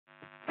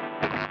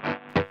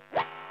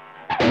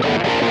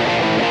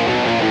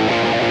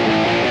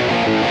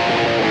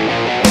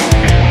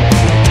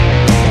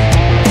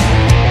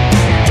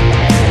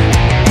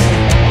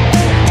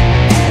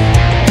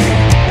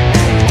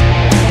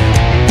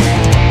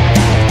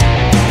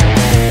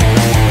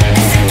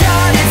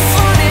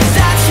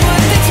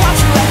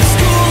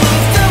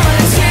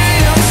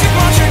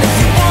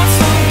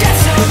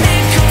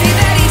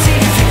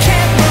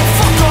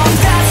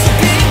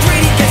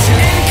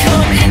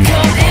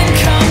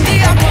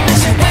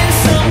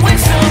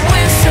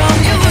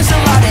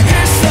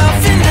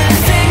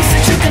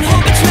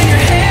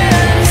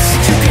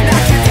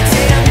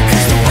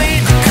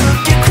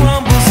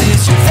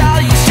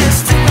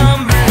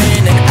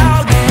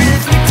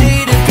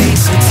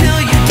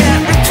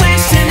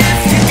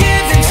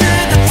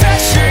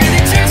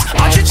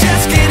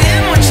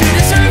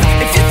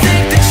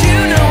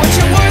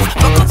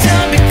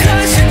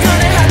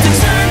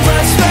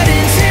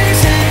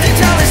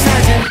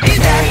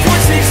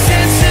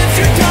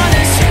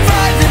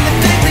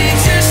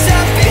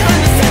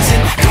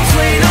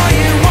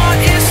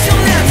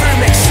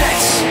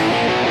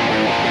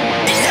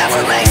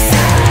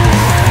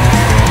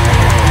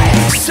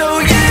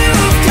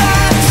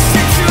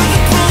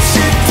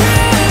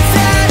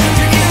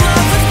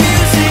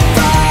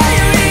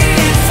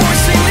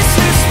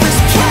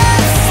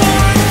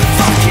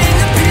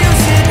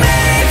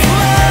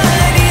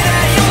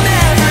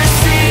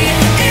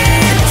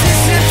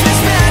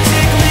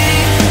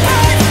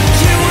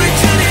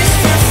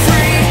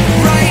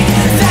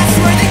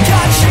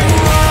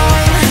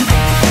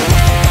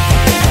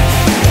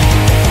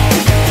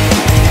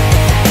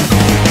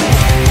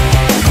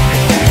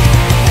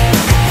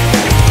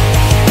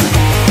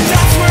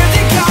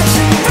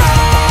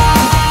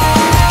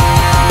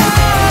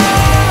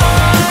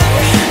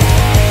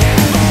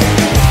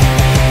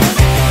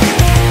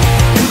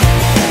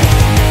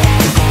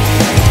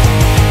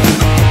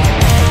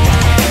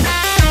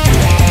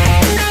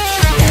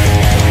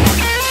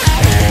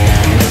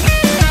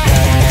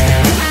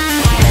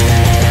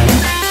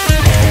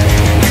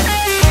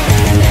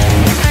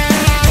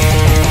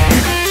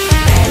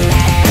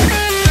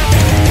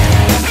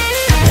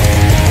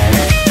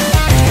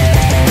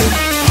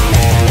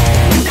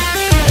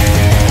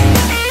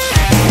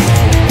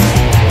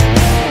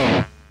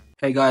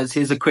Hey guys,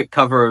 here's a quick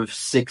cover of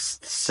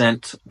Sixth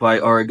Scent by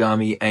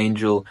Origami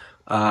Angel.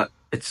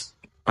 It's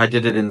I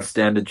did it in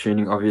standard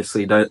tuning.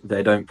 Obviously,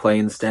 they don't play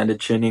in standard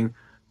tuning.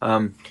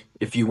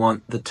 If you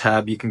want the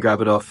tab, you can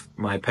grab it off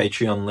my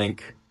Patreon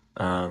link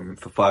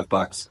for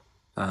 $5.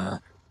 Uh,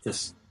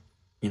 just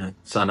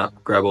sign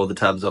up, grab all the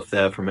tabs off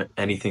there from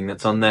anything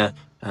that's on there,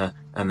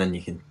 and then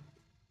you can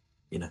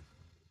you know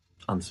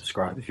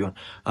unsubscribe if you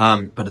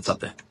want. But it's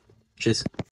up there. Cheers.